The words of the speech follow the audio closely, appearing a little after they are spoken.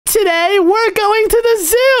today we're going to the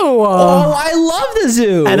zoo. Oh, I love the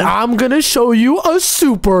zoo. And I'm going to show you a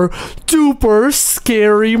super duper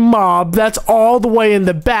scary mob that's all the way in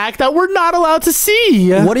the back that we're not allowed to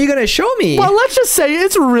see. What are you going to show me? Well, let's just say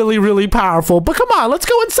it's really, really powerful. But come on, let's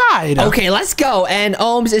go inside. Okay, let's go. And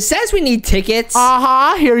Ohms, it says we need tickets.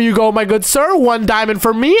 Here you go, my good sir. 1 diamond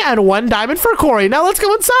for me and 1 diamond for Kory. Now let's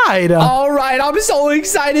go inside. All right, I'm so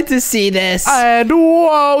excited to see this. And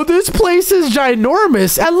whoa, this place is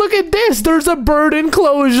ginormous. And look at this. There's a bird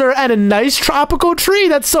enclosure and a nice tropical tree.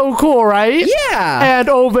 That's so cool, right? Yeah. And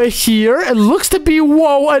over here, it looks to be,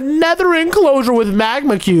 whoa, another enclosure with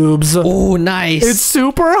magma cubes. Oh, nice. It's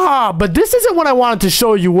super hot, but this isn't what I wanted to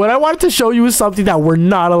show you. What I wanted to show you is something that we're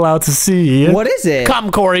not allowed to see. What is it?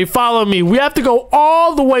 Come, Kory, follow me. We have to go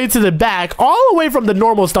all the way to the back, all the way from the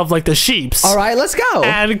normal stuff like the sheeps. All right, let's go.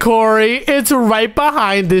 And Kory, it's right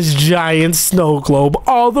behind this giant snow globe,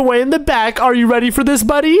 all the way in the back. Are you ready for this,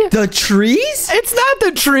 buddy? The trees? It's not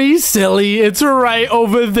the trees, silly. It's right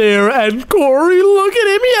over there. And Kory, look at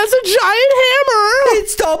him. He has a giant hammer.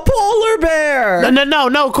 It's the polar bear.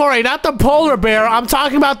 No, Kory, not the polar bear. I'm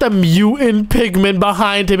talking about the mutant pigman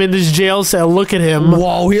behind him in this jail cell. Look at him.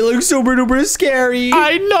 Whoa, he looks super duper scary.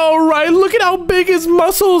 I know, right? Look at how big his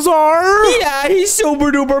muscles are. Yeah, he's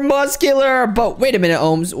super duper muscular. But wait a minute,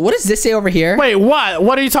 Ohms. What does this say over here? Wait, what?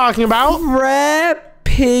 What are you talking about? Prep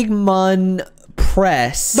Pigman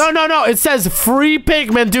press. No. It says free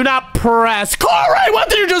pigment. Do not press. Kory, what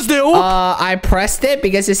did you just do? I pressed it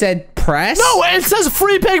because it said press. No, it says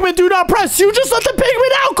free pigment. Do not press. You just let the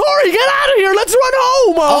pigment out, Kory. Get out of here. Let's run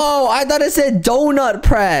home. Oh, I thought it said donut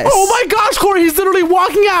press. Oh my gosh, Kory, he's literally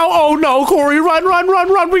walking out. Oh no, Kory,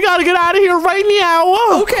 run. We gotta get out of here right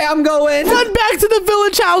now. Okay, I'm going. Run back to the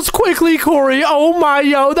village house quickly, Kory. Oh my,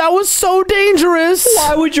 that was so dangerous.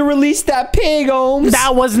 Why would you release that pig, Ohms?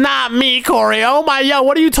 That was not me, Kory. Oh my,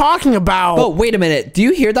 what are you talking about? Oh, wait a minute. Do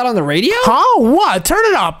you hear that on the radio? Huh? What? Turn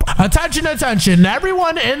it up. Attention,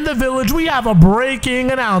 everyone in the village. We have a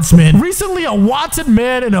breaking announcement. Recently, a Watson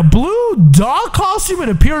man in a blue dog costume, it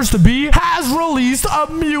appears to be, has released a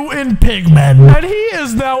mutant pigman. And he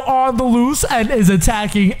is now on the loose and is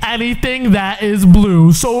attacking anything that is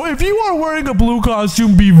blue. So if you are wearing a blue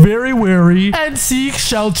costume, be very wary and seek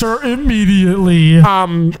shelter immediately.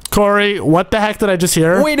 Kory, what the heck did I just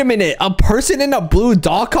hear? Wait a minute. A person in a blue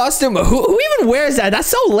dog costume? Who even wears that? That's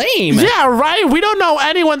so lame. Yeah, right? We don't know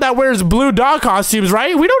anyone that wears blue dog costumes,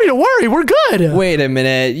 right? We don't need to worry. We're good. Wait a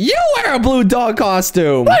minute. You wear a blue dog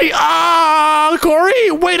costume. Wait,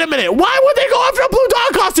 Kory, wait a minute. Why would they go after a blue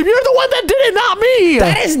dog costume? You're the one that did it, not me.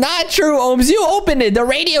 That is not true, Ohms. You opened it. The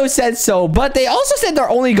radio said so, but they also said they're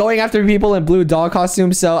only going after people in blue dog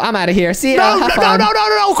costumes, so I'm out of here. See ya.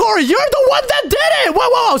 No, Kory, you're the one that did it.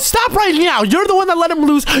 Whoa, stop right now. You're the one that let him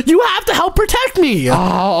loose. You have to help protect me.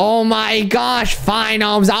 Oh my gosh. Fine,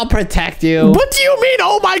 Ohms. I'll protect you. What do you mean,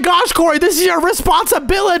 oh my gosh, Kory? This is your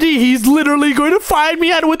responsibility. He's literally going to find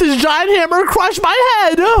me and with his giant hammer crush my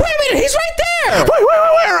head. Wait a minute. He's right there.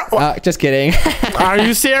 Wait, where? Just kidding. Are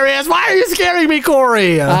you serious? Why are you scaring me,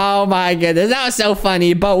 Kory? Oh my goodness. That was so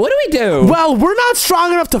funny. But what do we do? Well, we're not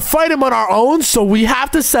strong enough to fight him on our own, so we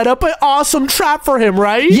have to set up an awesome trap for him,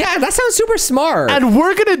 right? Yeah, that sounds super smart. And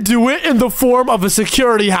we're going to do it in the form of a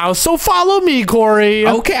security house. So follow me, Kory.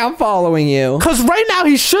 Okay, I'm following you. Because right now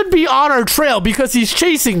he should be on our trail because he's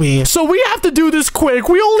chasing me. So we have to do this quick.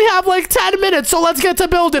 We only have like 10 minutes, so let's get to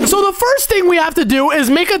building. So the first thing we have to do is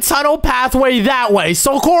make a tunnel pathway that way.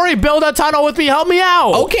 So Kory, build a tunnel with me. Help me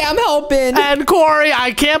out. Okay, I'm helping. And Kory,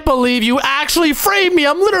 I can't believe you actually framed me.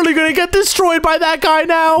 I'm literally going to get destroyed by that guy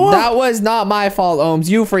now. That was not my fault, Ohms.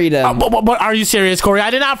 You freed him. But are you serious, Kory? I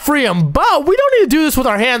did not free him. But we don't need to do this with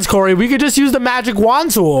our hands, Kory. We could just use the magic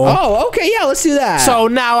wand tool. Oh, okay. Yeah, let's do that. So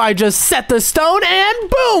now I just set the stone and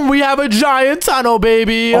boom, we have a giant tunnel,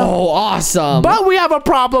 baby. Oh, awesome. But we have a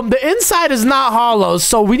problem. The inside is not hollow,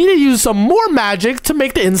 so we need to use some more magic to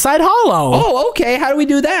make the inside hollow. Oh, okay. How do we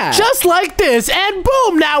do that? Just like this. And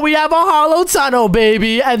boom, now we have a hollow tunnel,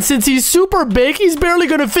 baby. And since he's super big, he's barely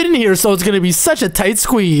going to fit in here, so it's going to be such a tight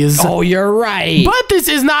squeeze. Oh, you're right. But this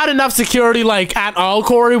is not enough security, like, at all,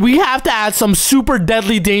 Kory. We have to add some super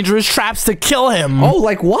deadly dangerous traps to kill him. Oh,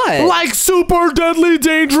 like what? Like super deadly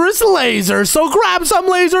dangerous lasers. So grab some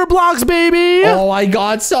laser blocks, baby. Oh, I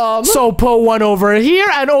got some. So put one over here,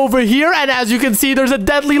 and as you can see, there's a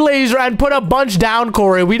deadly laser, and put a bunch down,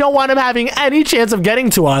 Kory. We don't want him having any chance of getting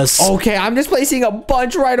to us. Okay, I'm just placing a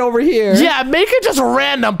bunch right over here. Yeah, make it just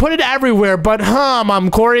random. Put it everywhere. But,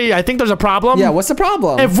 Kory, I think there's a problem. Yeah, what's the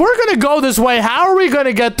problem? If we're going to go this way, how are we going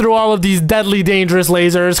to get through all of these deadly, dangerous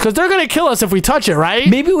lasers? Because they're going to kill us if we touch it, right?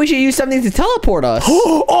 Maybe we should use something to teleport us.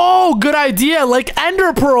 Oh, good idea. Like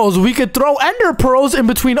ender pearls. We could throw ender pearls in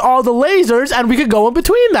between all the lasers and we could go in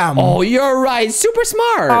between them. Oh, you're right. Super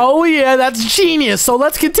smart. Oh, yeah, that's genius. So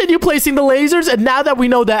let's continue placing the lasers. And now that we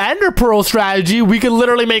know the ender pearl strategy, we can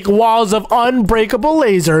literally make walls of unbreakable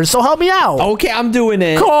lasers. So help me out. Okay, I'm doing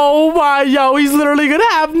it. Oh, my, yo, he's literally going to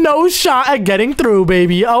have no shot at getting through,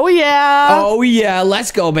 baby. Oh, yeah. Oh, yeah.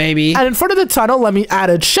 Let's go, baby. And in front of the tunnel, let me add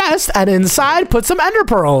a chest. And inside, put some ender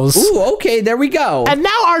pearls. Ooh, okay. There we go. And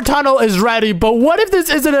now our tunnel is ready. But what if this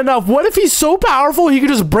isn't enough? What if he's so powerful he could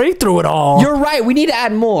just break through it all? You're right. We need to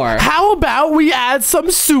add more. How about we add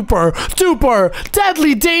some super, duper,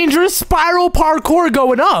 deadly, dangerous spiral parkour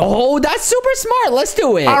going up? Oh, that's super smart. Let's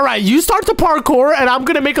do it. All right, you start the parkour, and I'm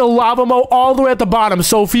going to make a lava moat all the way at the bottom.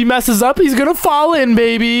 So if he messes up, he's going to fall in,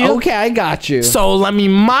 baby. Okay, I got you. So let me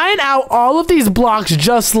mine out all of these blocks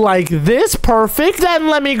just like this. Perfect. Then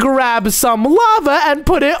let me grab some lava and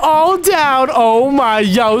put it all down. Oh my,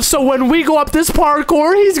 yo. So when we go up this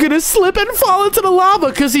parkour, he's going to slip and fall into the lava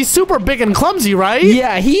because he's super big and clumsy, right?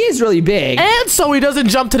 Yeah, he is really big. And so he doesn't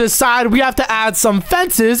jump to the side, we have to add some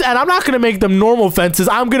fences, and I'm not going to make them normal fences.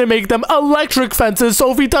 I'm going to make them electric fences,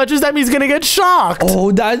 so if he touches them, he's going to get shocked.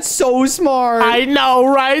 Oh, that's so smart. I know,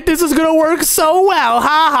 right? This is going to work so well.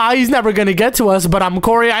 Haha, he's never going to get to us, but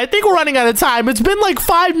Kory, I think we're running out of time. It's been like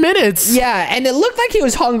 5 minutes. Yeah, and it looked like he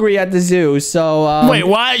was hungry at the zoo, so... Wait,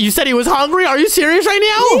 what? You said he was hungry? Are you serious right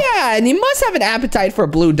now? Yeah, and he must have an appetite for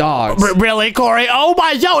blue dogs. Really, Kory? Oh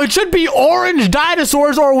my, yo, it should be orange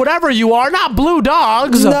dinosaurs or whatever you are, not blue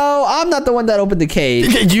dogs. No, I'm not the one that opened the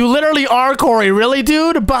cage. You literally are, Kory. Really,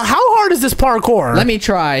 dude? But how hard is this parkour? Let me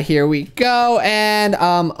try. Here we go. And,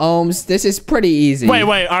 Omz, this is pretty easy.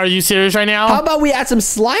 Wait, are you serious right now? How about we add some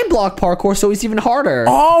slime block parkour so it's even harder?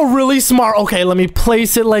 Oh, really smart. Okay, let me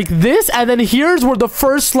place it like this. And then here's where the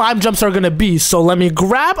first slime jumps are going to be. So let me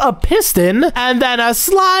grab a piston and then a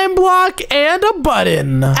slime block and a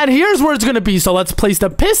button. And here's where it's going to be. So let's place the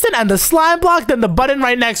piston and the slime block, then the button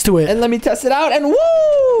right next to it. And let me test it out and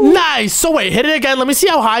woo! Nice. So wait, hit it again. Let me see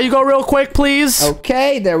how high you go real quick, please.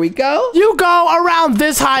 Okay, there we go. You go around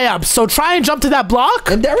this high up. So try and jump to that block.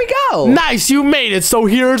 And there we go. Nice, you made it. So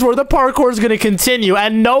here's where the parkour is going to continue.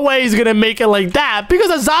 And no way he's going to make it like that because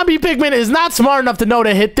a zombie pigman is not smart enough to know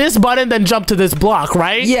to hit this button then jump to this block,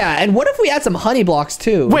 right? Yeah, and what if we add some honey blocks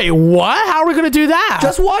too? Wait, what? How are we going to do that?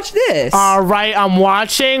 Just watch this. All right, I'm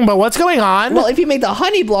watching, but what's going on? Well, if you make the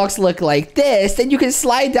honey blocks look like this, then you can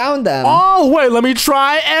slide down them. Oh, wait, let me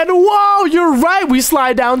try. And whoa, you're right. We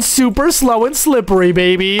slide down super slow and slippery,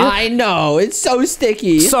 baby. I know. It's so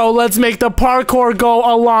sticky. So let's make the parkour go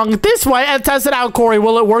along this way and test it out, Kory.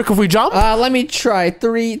 Will it work if we jump? Let me try.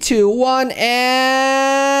 3, 2, 1,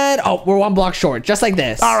 and... Oh, we're 1 block short. Just like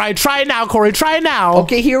this. All right, try it now, Kory. Try it now.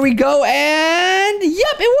 Okay, here we go. And...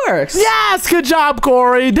 Yep, it works. Yes, good job,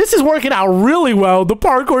 Kory. This is working out really well. The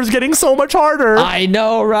parkour is getting so much harder. I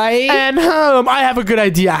know, right? And I have a good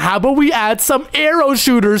idea. How about we add some arrow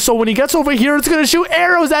shooters so when he gets over here, it's going to shoot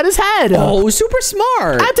arrows at his head. Oh, super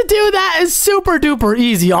smart. And to do that is super duper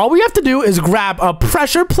easy. All we have to do is grab a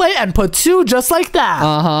pressure plate and put 2 just like that.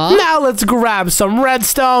 Now let's grab some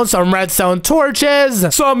redstone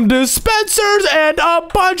torches, some dispensers, and a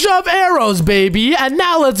bunch of arrows, baby. And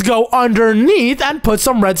now let's go underneath and put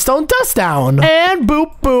some redstone dust down. And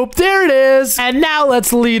boop, boop, there it is. And now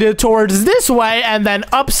let's lead it towards this way and then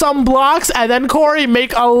up some blocks. And then, Kory,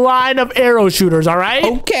 make a line of arrow shooters, all right?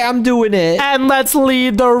 Okay, I'm doing it. And let's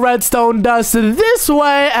lead the redstone dust this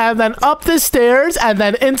way and then up the stairs and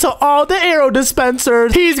then into all the arrow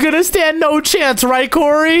dispensers. He's gonna stand no chance, right,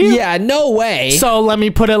 Kory? Yeah, no way. So let me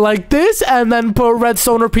put it like this and then put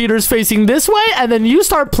redstone repeaters facing this way and then you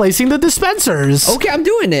start placing the dispensers. Okay, I'm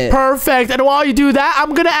doing it. Perfect. And while you do that,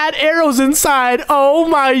 I'm gonna add arrows inside. Oh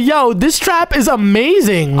my, yo, this trap is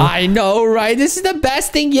amazing. I know, right? This is the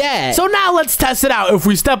best thing yet. So now let's test it out. If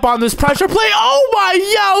we step on this pressure plate, oh my,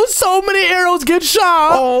 yo, so many arrows get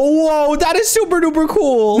shot. Oh, whoa, that is super duper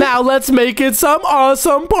cool. Now let's make it some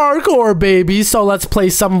awesome parkour, baby. So let's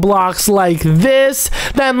place some blocks like this.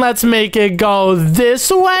 Then let's make it go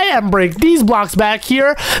this way and break these blocks back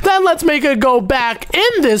here. Then let's make it go back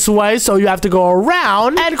in this way. So you have to go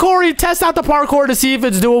around. And Kory, test out the parkour to see if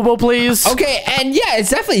it's doable, please. Okay, and yeah, it's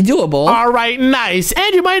definitely doable. All right, nice.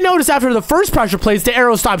 And you might notice after the first pressure plates, the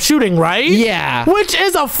arrows stop shooting, right? Yeah. Which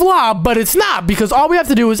is a flaw, but it's not because all we have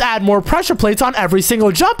to do is add more pressure plates on every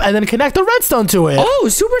single jump and then connect the redstone to it. Oh, Oh,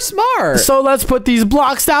 super smart. So let's put these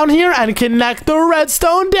blocks down here and connect the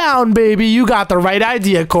redstone down, baby. You got the right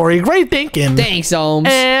idea, Kory. Great thinking. Thanks, Omz.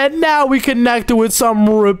 And now we connect it with some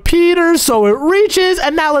repeaters so it reaches.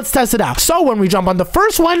 And now let's test it out. So when we jump on the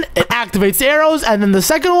first one, it activates the arrows. And then the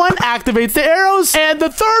second one activates the arrows. And the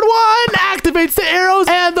third one activates the arrows.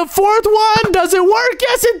 And the fourth one, does it work?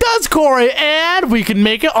 Yes, it does, Kory. And we can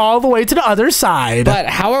make it all the way to the other side. But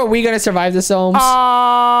how are we going to survive this, Omz?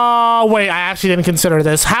 Wait, I actually didn't consider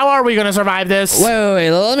this. How are we going to survive this?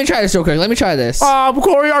 Wait. Let me try this real quick. Let me try this.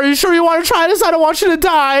 Kory, are you sure you want to try this? I don't want you to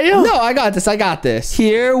die. No, I got this.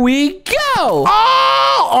 Here we go.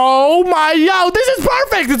 Oh my, yo, this is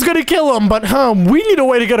perfect. It's going to kill him. But, we need a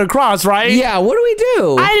way to get across, right? Yeah, what do we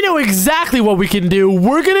do? I know exactly what we can do.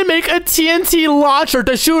 We're going to make a TNT launcher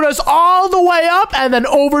to shoot us all the way up and then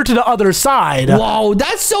over to the other side. Whoa,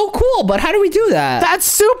 that's so cool. But how do we do that? That's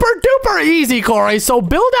super duper easy, Kory. So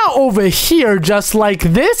build out over here just like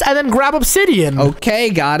this and then grab obsidian. Okay,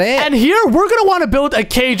 got it. And here, we're going to want to build a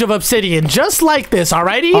cage of obsidian just like this,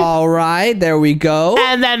 alrighty? All right, there we go.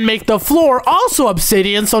 And then make the floor also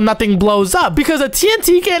obsidian so nothing blows up. Because a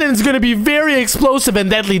TNT cannon is going to be very explosive and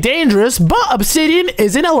deadly dangerous, but obsidian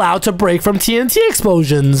isn't allowed to break from TNT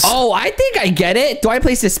explosions. Oh, I think I get it. Do I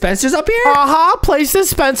place dispensers up here? Place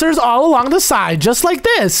dispensers all along the side, just like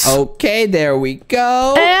this. Okay, there we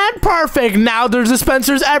go. And perfect. Now there's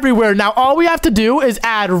dispensers everywhere. Now all we have to do is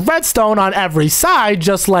add redstone on every side,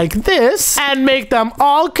 just like this, and make them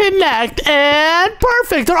all connect. And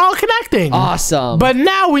perfect. They're all connecting. Awesome. But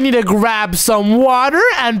now we need to grab some water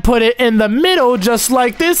and put it in the middle, just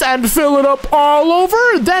like this, and fill it up all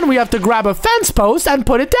over. Then we have to grab a fence post and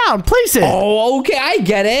put it down. Place it. Oh, okay. I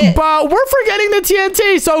get it. But we're forgetting the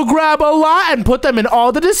TNT, so grab a lot and put them in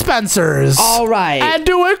all the dispensers. All right. And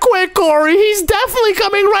do it quick, Kory. He's definitely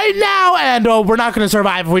coming right now. And we're not going to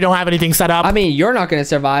survive if we don't have anything set up. I mean, you're not going to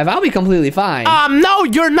survive. I'll be completely fine. No,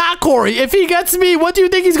 you're not, Kory. If he gets me, what do you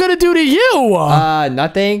think he's going to do to you?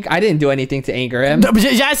 Nothing. I didn't do anything to anger him.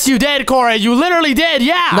 Yes, you did, Kory. You literally did,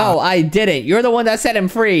 yeah. No, I didn't. You're the one that set him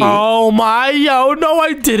free. Oh, my, yo. No,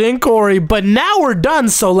 I didn't, Kory. But now we're done,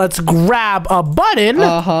 so let's grab a button.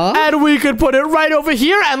 And we could put it right over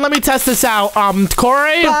here. And let me test this out.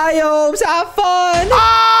 Kory? Biomes, have fun.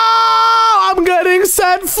 Oh, I'm getting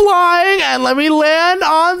sent flying. And let me land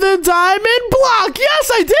on the diamond block.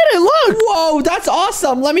 Yes, I did it. Look. Whoa, that's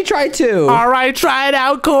awesome. Let me try too. All right, try it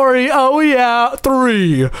out, Kory. Oh, yeah.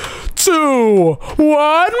 3, 2,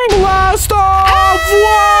 1, blast off!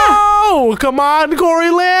 Whoa! Come on, Kory,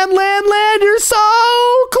 land. You're so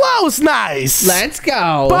close. Nice. Let's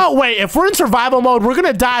go. But wait, if we're in survival mode, we're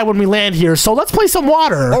gonna die when we land here. So let's play some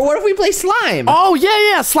water. Or what if we play slime? Oh,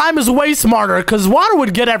 yeah. Slime is way smarter because water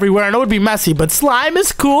would get everywhere and it would be messy. But slime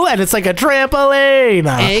is cool and it's like a trampoline.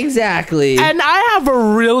 Exactly. And I have a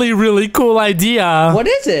really, really cool idea. What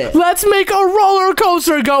is it? Let's make a roller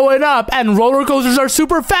coaster going up. And roller coasters are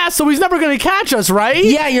super fast, so he's never going to catch us, right?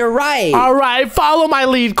 Yeah, you're right. All right, follow my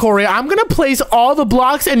lead, Kory. I'm going to place all the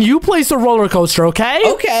blocks and you place the roller coaster, okay?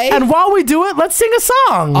 Okay. And while we do it, let's sing a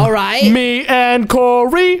song. All right. Me and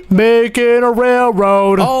Kory making a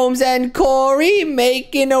railroad. Omz and Kory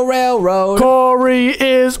making a railroad. Kory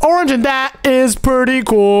is orange and that is pretty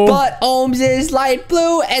cool. But Omz is light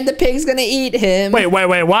blue and the pig's gonna eat him. Wait,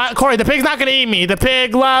 what? Kory, the pig's not gonna eat me. The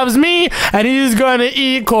pig loves me and he's gonna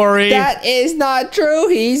eat Kory. That is not true.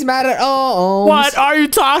 He's mad at Omz. What are you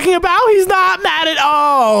talking about? He's not mad at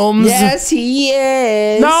Omz. Yes, he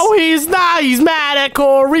is. No, he's not. He's mad at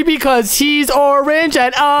Kory because he's orange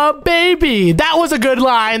and a baby. That was a good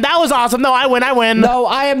line. That was awesome. No, I win. No,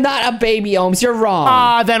 I am not a baby, Omz. You're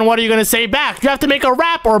wrong. Then what are you gonna say back? You have to make a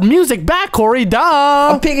rap or music back, Kory.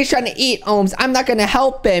 Duh. A pig is trying to eat Omz. I'm not gonna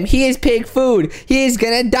help him. He is pig food. He is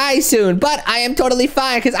gonna die soon. But I am totally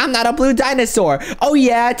fine because I'm not a blue dinosaur. Oh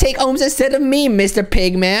yeah, take Omz instead of me, Mr.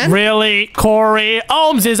 Pigman. Really, Kory?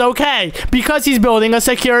 Omz is okay because he's building a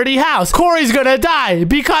security house. Kory's gonna die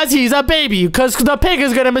because he's a baby. Because the pig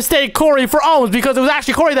is gonna mistake Kory for Omz because it was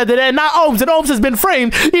actually Kory that did it and not Omz. And Omz has been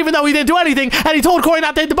framed even though he didn't do anything. And he told Kory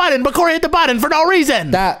not to hit the button, but Kory hit the button for no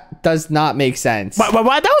reason. That does not make sense. What? That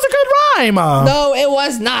was a good rhyme. No, it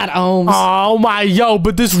was not, Omz. Oh my, yo,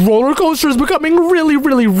 but this roller coaster is becoming really,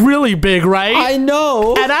 really, really big, right? I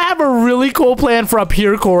know. And I have a really cool plan for up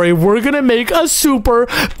here, Kory. We're gonna make a super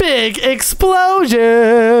big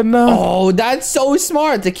explosion. Oh, that's so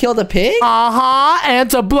smart. To kill the pig?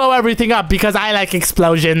 And to blow everything up because I like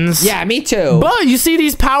explosions. Yeah, me too. But you see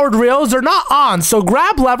these powered rails? They're not on, so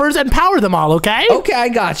grab levers and power them all, okay? Okay, I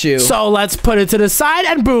got you. So let's put it to the side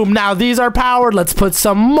and boom. Boom. Now these are powered. Let's put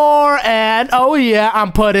some more. And oh yeah,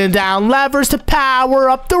 I'm putting down levers to power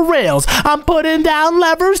up the rails. I'm putting down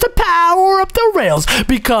levers to power up the rails.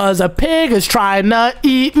 Because a pig is trying to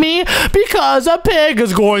eat me. Because a pig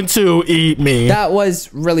is going to eat me. That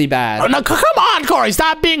was really bad. Oh, no, come on, Kory.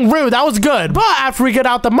 Stop being rude. That was good. But after we get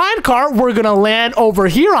out the minecart, we're going to land over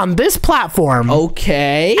here on this platform.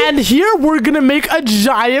 Okay. And here we're going to make a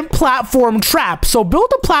giant platform trap. So build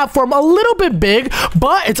the platform a little bit big,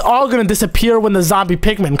 but it's all going to disappear when the zombie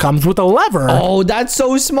pigman comes with a lever. Oh, that's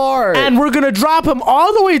so smart. And we're going to drop him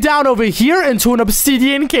all the way down over here into an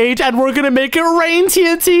obsidian cage, and we're going to make it rain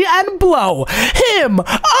TNT and blow him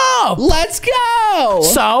up. Let's go.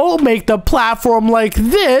 So make the platform like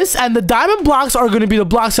this, and the diamond blocks are going to be the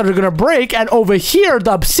blocks that are going to break, and over here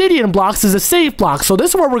the obsidian blocks is a safe block. So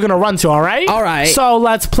this is where we're going to run to, all right? All right. So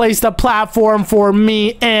let's place the platform for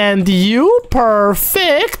me and you.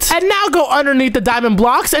 Perfect. And now go underneath the diamond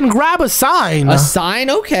blocks and grab a sign. A sign?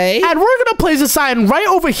 Okay. And we're going to place a sign right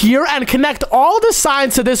over here and connect all the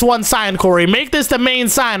signs to this one sign, Kory. Make this the main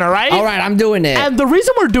sign, all right? All right, I'm doing it. And the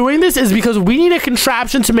reason we're doing this is because we need a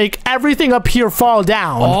contraption to make everything up here fall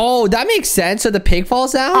down. Oh, that makes sense. So the pig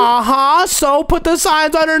falls down? Uh-huh. So put the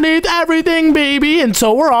signs underneath everything, baby,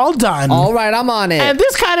 until we're all done. All right, I'm on it. And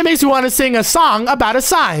this kind of makes me want to sing a song about a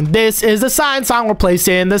sign. This is the sign song. We're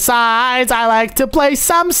placing the signs. I like to place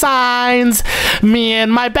some signs. Me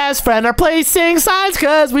and my best friend are placing signs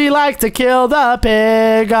because we like to kill the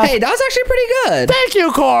pig. Hey, that was actually pretty good. Thank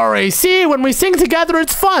you, Kory. See, when we sing together,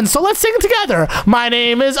 it's fun. So let's sing together. My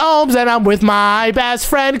name is Omz, and I'm with my best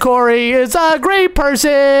friend. Kory is a great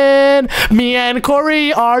person. Me and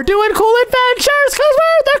Kory are doing cool adventures because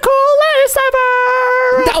we're the coolest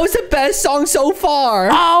ever. That was the best song so far.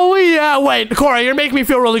 Oh, yeah. Wait, Kory, you're making me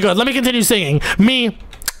feel really good. Let me continue singing. Me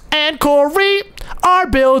and Kory are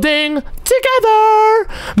building together.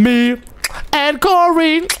 Me and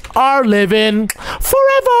Kory are living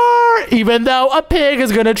forever. Even though a pig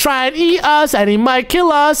is gonna try and eat us, and he might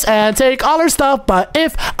kill us and take all our stuff. But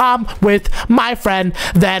if I'm with my friend,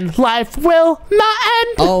 then life will not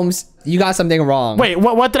end. Omz, you got something wrong. Wait,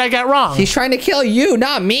 what did I get wrong? He's trying to kill you,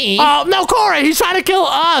 not me. Oh, no, Kory, he's trying to kill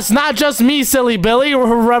us, not just me, silly Billy,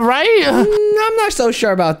 right? I'm not so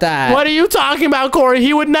sure about that. What are you talking about, Kory?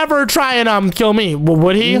 He would never try and kill me,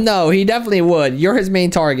 would he? No, he definitely would. You're his main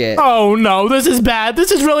target. Oh, no, this is bad. This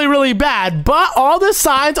is really, really bad. But all the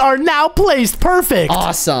signs are now placed perfect.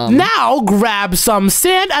 Awesome. Now grab some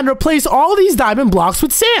sand and replace all these diamond blocks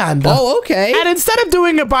with sand. Oh, okay. And instead of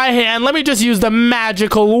doing it by hand, let me just use the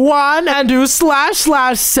magical wand and do /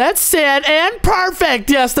 set sand, and perfect.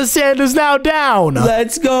 Yes, the sand is now down.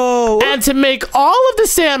 Let's go. And to make all of the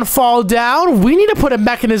sand fall down, we need to put a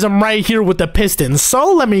mechanism right here with the piston.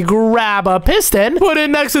 So let me grab a piston, put it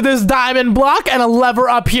next to this diamond block, and a lever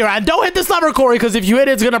up here. And don't hit this lever, Kory, because if you hit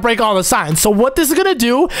it, it's going to break all the signs. So what this is going to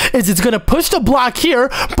do is it's going to push the block here,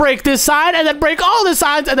 break this side, and then break all the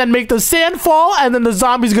signs, and then make the sand fall, and then the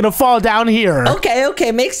zombie's going to fall down here.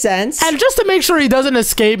 Okay, makes sense. And just to make sure he doesn't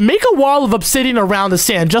escape, make a wall of obsidian around the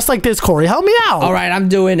sand, just like this, Kory. Help me out. All right, I'm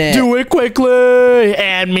doing it. Do it quickly.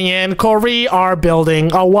 And me and Kory are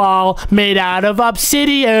building a wall made out of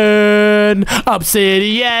obsidian.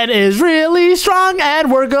 Obsidian is really strong,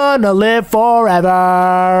 and we're gonna live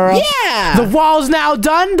forever. Yeah. The wall's now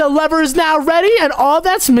done. The lever's now ready, and all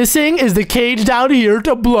that's missing is the cage down here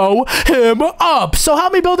to blow him up. So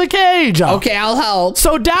help me build a cage. Okay, I'll help.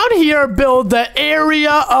 So down here, build the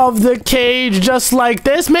area of the cage just like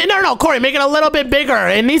this. No, Kory, make it a little bit bigger.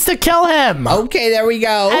 It needs to kill him. Okay, there we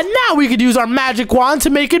go. And now we could use our magic wand to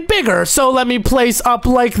make it bigger. So let me place up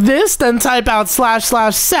like this, then type out /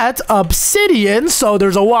 set obsidian. So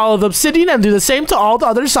there's a wall of obsidian, and do the same to all the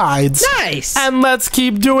other sides. Nice. And let's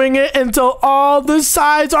keep doing it until all the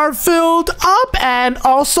sides are filled up, and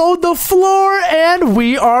also the floor, and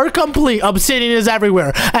we are complete. Obsidian is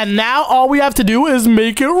everywhere. And now all we have to do is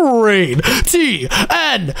make it rain.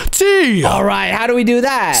 TNT. All right, how do we do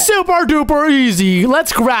that? Super duper easy.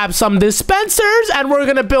 Let's grab some dispensers, and we're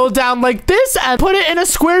gonna build down like this and put it in a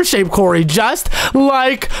square shape, Kory, just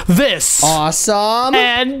like this. Awesome.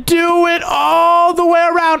 And do it all the way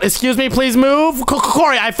around. Excuse me, please move.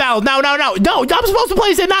 Kory, I fell. No, I'm supposed to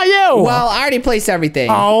place it, not you. Well, I already placed everything.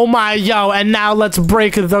 Oh my, yo. And now let's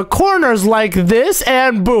break the corners like this,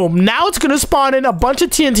 and boom. Now it's gonna spawn in a bunch of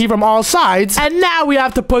TNT from all sides, and now we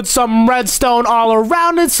have to put some redstone all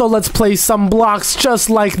around it. So let's place some blocks just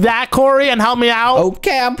like like that, Kory, and help me out.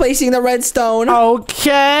 Okay, I'm placing the redstone.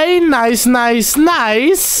 Okay, nice, nice,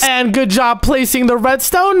 nice. And good job placing the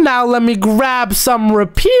redstone. Now let me grab some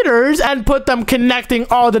repeaters and put them connecting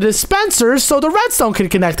all the dispensers so the redstone can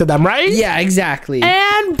connect to them, right? Yeah, exactly.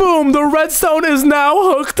 And boom, the redstone is now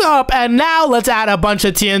hooked up. And now let's add a bunch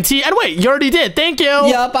of TNT. And wait, you already did. Thank you.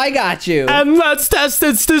 Yup, I got you. And let's test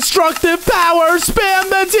its destructive power. Spam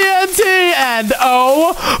the TNT. And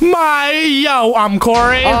oh my, yo, I'm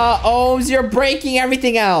Kory. Omz, you're breaking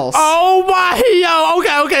everything else. Oh my,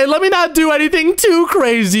 yo, okay, let me not do anything too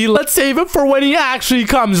crazy. Let's save it for when he actually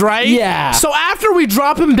comes, right? Yeah. So after we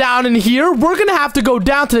drop him down in here, we're gonna have to go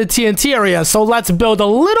down to the TNT area. So let's build a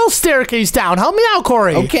little staircase down. Help me out,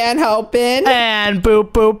 Kory. Okay, I'm helping. And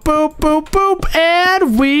boop, boop, boop, boop, boop.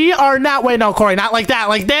 And we are not, wait, no, Kory, not like that,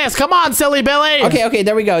 like this. Come on, silly Billy. Okay,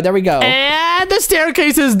 there we go. And the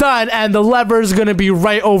staircase is done, and the lever's gonna be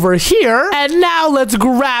right over here. And now let's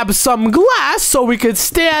grab some glass so we could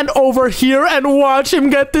stand over here and watch him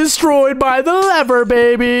get destroyed by the lever,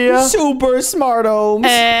 baby. Super smart, Omz.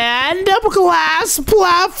 And the glass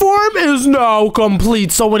platform is now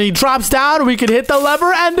complete. So when he drops down, we can hit the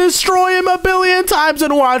lever and destroy him a billion times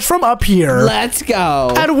and watch from up here. Let's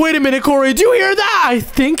go. And wait a minute, Kory, do you hear that? I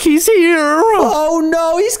think he's here. Oh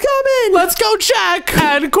no, he's coming. Let's go check.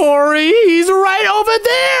 And Kory, he's right over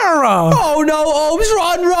there. Oh no, Omz,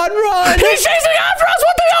 run. He's chasing after us.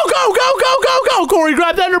 What the hell? Go. Kory,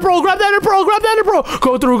 grab the ender pearl.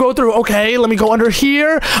 Go through. Okay, let me go under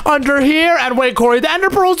here. And wait, Kory, the ender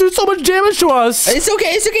pearls do so much damage to us. It's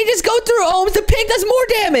okay. Just go through, Omz. The pig does more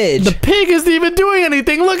damage. The pig isn't even doing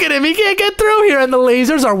anything. Look at him. He can't get through here. And the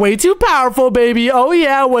lasers are way too powerful, baby. Oh,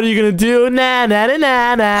 yeah. What are you going to do? Nah.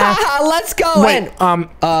 Haha, let's go. Wait,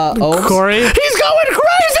 Omz? Kory? He's going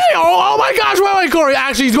crazy. Oh my gosh. Wait, Kory.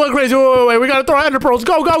 Actually, he's going crazy. Wait. We got to throw ender pearls.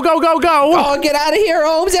 Go. Oh, get out of here,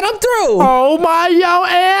 Omz, and I'm through. Oh my, yo,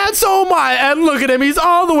 and so my. And look at him. He's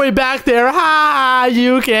all the way back there. Ha,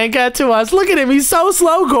 you can't get to us. Look at him. He's so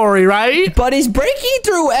slow, Kory, right? But he's breaking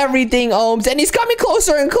through everything, Omz, and he's coming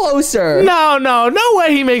closer and closer. No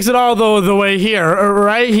way he makes it all the way here,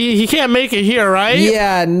 right? He can't make it here, right?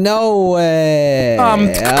 Yeah, no way.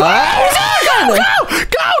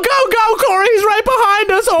 Go, Kory. He's right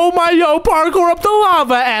behind us. Oh my, yo, parkour up the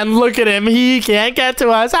lava. And look at him. He can't get to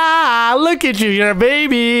us. Ah, look at you, you're a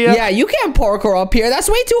baby. Yeah, you can't parkour up here. That's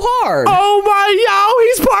way too hard. Oh my, yo,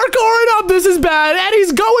 he's parkouring up. This is bad. And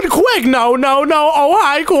he's going quick. No. Oh,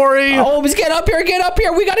 hi, Kory. Omz, get up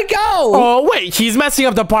here. We gotta go. Oh, wait, he's messing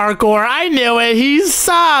up the parkour. I knew it. He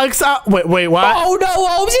sucks. Wait, what? Oh no,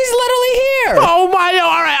 Omz, he's literally here. Oh my, yo,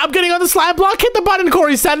 all right, I'm getting on the slime block. Hit the button,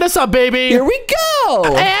 Kory. Send us up, baby. Here we go.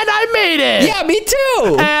 And I made it. Yeah, me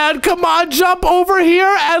too. And come on, jump over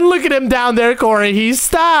here and look at him down there, Kory. He's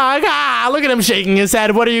stuck. Ah, look at him shaking his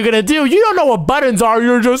head. What are you gonna do? You don't know what buttons are.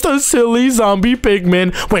 You're just a silly zombie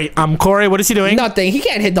pigman. Wait, Kory, what is he doing? Nothing. He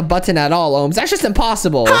can't hit the button at all, Omz. That's just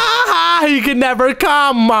impossible. He can never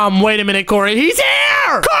come. Wait a minute, Kory. He's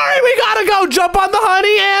here. Kory, we gotta go. Jump on the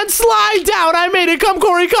honey and slide down. I made it. Come,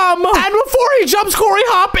 Kory, come. And before he jumps, Kory,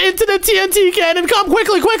 hop into the TNT cannon. Come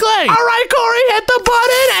quickly. All right, Kory, hit the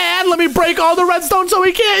button. And let me break all the redstone so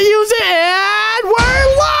he can't use it. And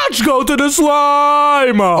we're launched. Go to the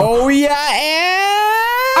slime. Oh, yeah,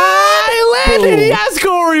 and I landed. Yes,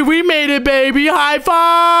 Kory, we made it, baby. High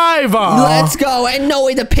five. Let's go. And no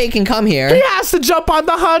way the pig can come here. He has to jump on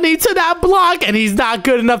the honey to that block, and he's not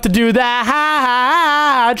good enough to do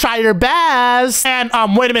that. Try your best. And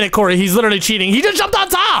wait a minute, Kory. He's literally cheating. He just jumped on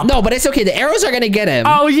top. No, but it's okay. The arrows are gonna get him.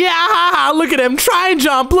 Oh yeah, look at him. Try and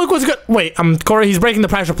jump. Look what's good. Wait, Kory, he's breaking the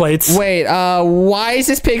pressure plates. Wait, why is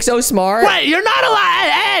this pig so smart? Wait, you're not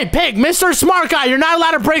allowed. Hey, pig, Mr. Smart Guy, you're not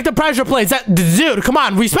allowed to break the pressure plates. Dude, come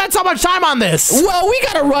on. We spent so much time on this. Well, we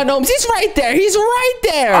gotta run, Omz. He's right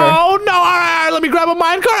there. Oh no! All right. Let me grab a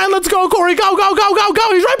minecart and let's go, Kory. Go.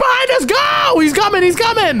 He's right behind us. Go. He's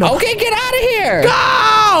coming. Okay, get out of here. Go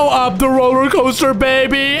up the roller coaster,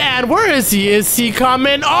 baby. And where is he? Is he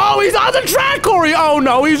coming? Oh, he's on the track, Kory. Oh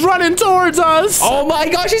no, he's running towards us. Oh my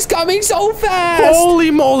gosh, he's coming so fast.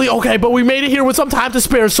 Holy moly. Okay, but we made it here with some time to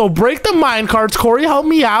spare. So break the minecarts, Kory. Help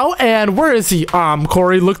me out. And where is he?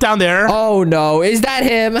 Kory, look down there. Oh no, is that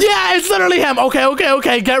him? Yeah, it's literally him.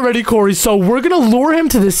 Okay. Get ready, Kory. So we're gonna lure him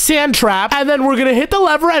to the sand trap, and then we're gonna hit the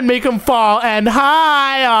lever and make him fall. And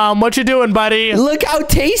hi, what you doing, buddy? Look how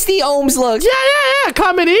tasty Omz looks. Yeah.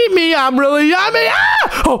 Come and eat me. I'm really yummy.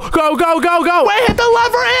 Oh, go. Wait, hit the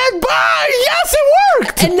lever and bye. Yes, it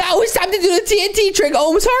worked. And now it's time to do the TNT trick.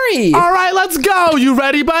 Omz, hurry. All right, let's go. You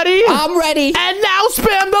ready, buddy? I'm ready. And now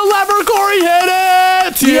spam the lever, Kory. Hit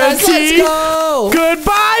it. TNT. Yes, let's go.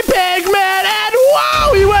 Goodbye, Pigman. And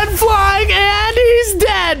wow, he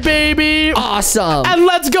awesome. And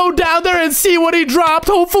let's go down there and see what he dropped.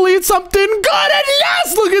 Hopefully it's something good. And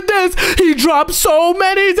yes, look at this. He dropped so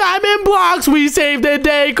many diamond blocks. We saved the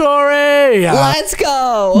day, Kory. Let's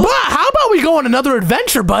go. But how about we go on another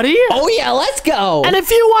adventure, buddy? Oh, yeah, let's go. And if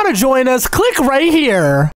you want to join us, click right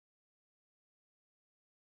here.